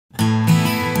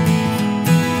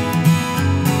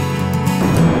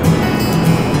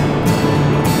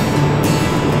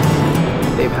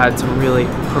had some really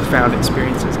profound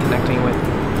experiences connecting with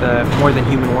the more than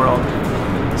human world.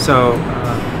 So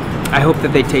I hope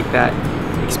that they take that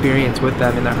experience with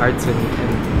them in their hearts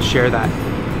and share that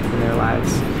in their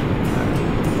lives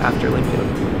after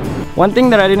Linfield. One thing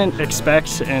that I didn't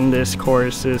expect in this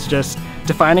course is just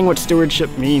defining what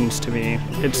stewardship means to me.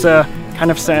 It's a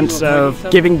kind of sense of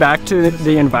giving back to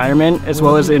the environment as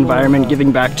well as the environment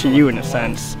giving back to you in a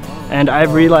sense. And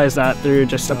I've realized that through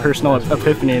just a personal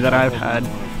epiphany that I've had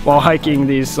while hiking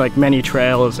these many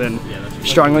trails, and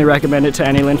strongly recommend it to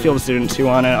any Linfield students who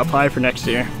want to apply for next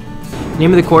year. The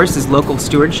name of the course is Local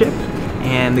Stewardship,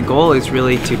 and the goal is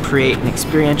really to create an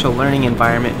experiential learning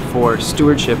environment for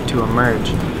stewardship to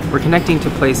emerge. We're connecting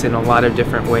to place in a lot of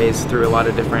different ways through a lot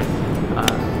of different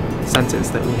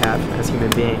senses that we have as human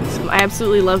beings. I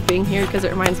absolutely love being here because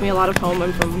it reminds me a lot of home.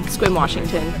 I'm from Squim,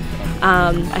 Washington.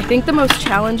 I think the most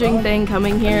challenging thing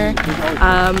coming here,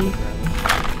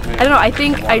 I don't know, I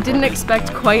think I didn't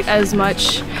expect quite as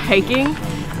much hiking.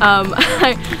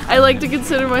 I like to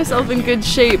consider myself in good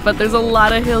shape, but there's a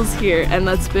lot of hills here, and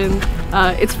that's been,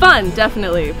 it's fun,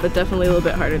 definitely, but definitely a little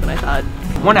bit harder than I thought.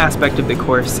 One aspect of the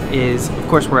course is, of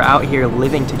course, we're out here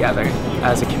living together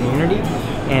as a community,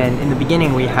 and in the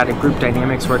beginning we had a group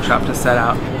dynamics workshop to set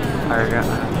out our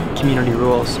community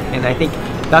rules, and I think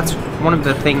that's one of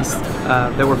the things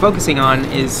that we're focusing on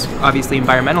is obviously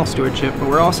environmental stewardship, but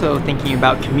we're also thinking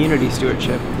about community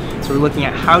stewardship. So we're looking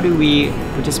at how do we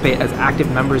participate as active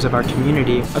members of our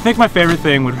community. I think my favorite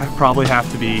thing would probably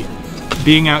have to be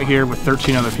being out here with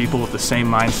 13 other people with the same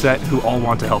mindset who all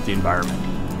want to help the environment.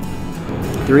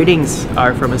 The readings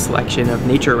are from a selection of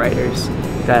nature writers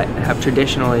that have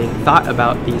traditionally thought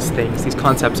about these things, these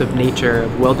concepts of nature,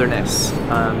 of wilderness,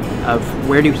 of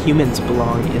where do humans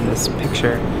belong in this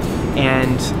picture.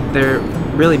 And they're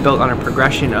really built on a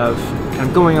progression of kind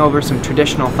of going over some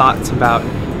traditional thoughts about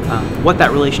what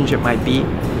that relationship might be,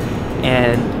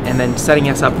 and then setting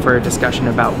us up for a discussion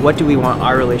about what do we want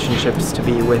our relationships to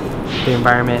be with the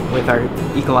environment, with our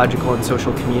ecological and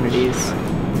social communities.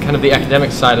 Kind of the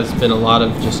academic side has been a lot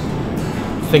of just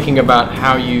thinking about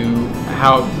how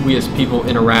we as people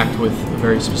interact with a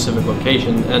very specific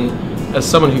location. And as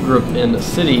someone who grew up in a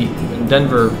city, in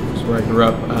Denver is where I grew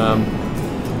up,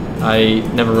 I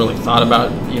never really thought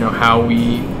about how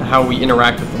we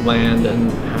interact with the land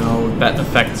and how that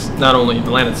affects not only the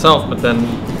land itself, but then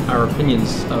our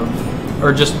opinions of,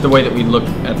 or just the way that we look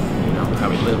at how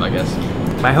we live, I guess.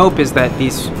 My hope is that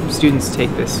these students take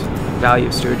this value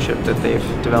of stewardship that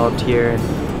they've developed here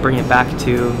and bring it back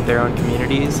to their own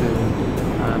communities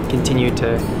and continue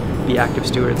to be active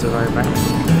stewards of our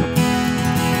environment.